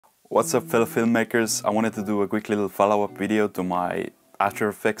What's up fellow filmmakers, I wanted to do a quick little follow-up video to my After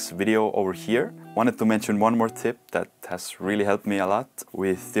Effects video over here. Wanted to mention one more tip that has really helped me a lot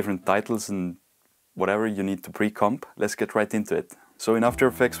with different titles and whatever you need to pre-comp. Let's get right into it. So in After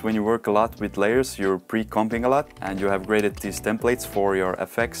Effects, when you work a lot with layers, you're pre-comping a lot and you have created these templates for your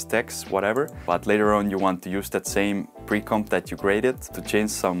effects, text, whatever. But later on you want to use that same pre-comp that you created to change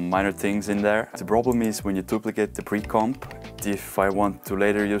some minor things in there. The problem is when you duplicate the pre-comp, if I want to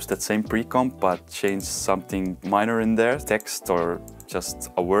later use that same pre-comp but change something minor in there, text or just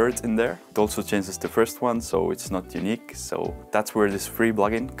a word in there, it also changes the first one, so it's not unique. So that's where this free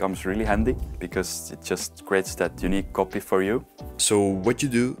plugin comes really handy, because it just creates that unique copy for you. So what you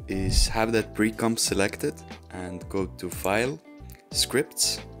do is have that pre-comp selected and go to File,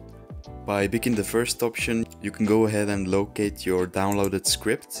 Scripts. By picking the first option, you can go ahead and locate your downloaded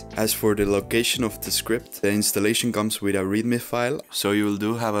script. As for the location of the script, the installation comes with a README file, so you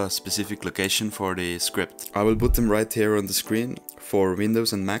will have a specific location for the script. I will put them right here on the screen for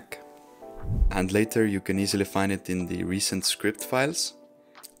Windows and Mac, and later you can easily find it in the recent script files.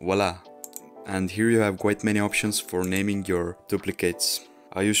 Voila! And here you have quite many options for naming your duplicates.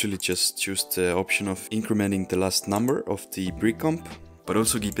 I usually just choose the option of incrementing the last number of the pre-comp. But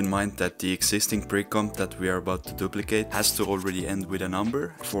also keep in mind that the existing pre-comp that we are about to duplicate has to already end with a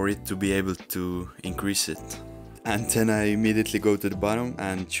number for it to be able to increase it. And then I immediately go to the bottom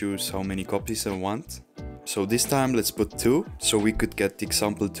and choose how many copies I want. So this time let's put 2, so we could get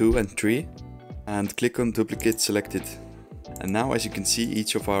example 2 and 3. And click on duplicate selected. And now, as you can see,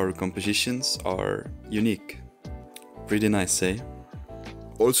 each of our compositions are unique. Pretty nice, eh?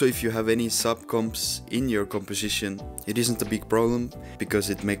 Also, if you have any sub-comps in your composition, it isn't a big problem, because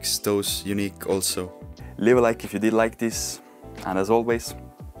it makes those unique also. Leave a like if you did like this, and as always,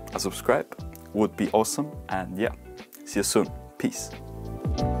 a subscribe would be awesome, and yeah, see you soon. Peace.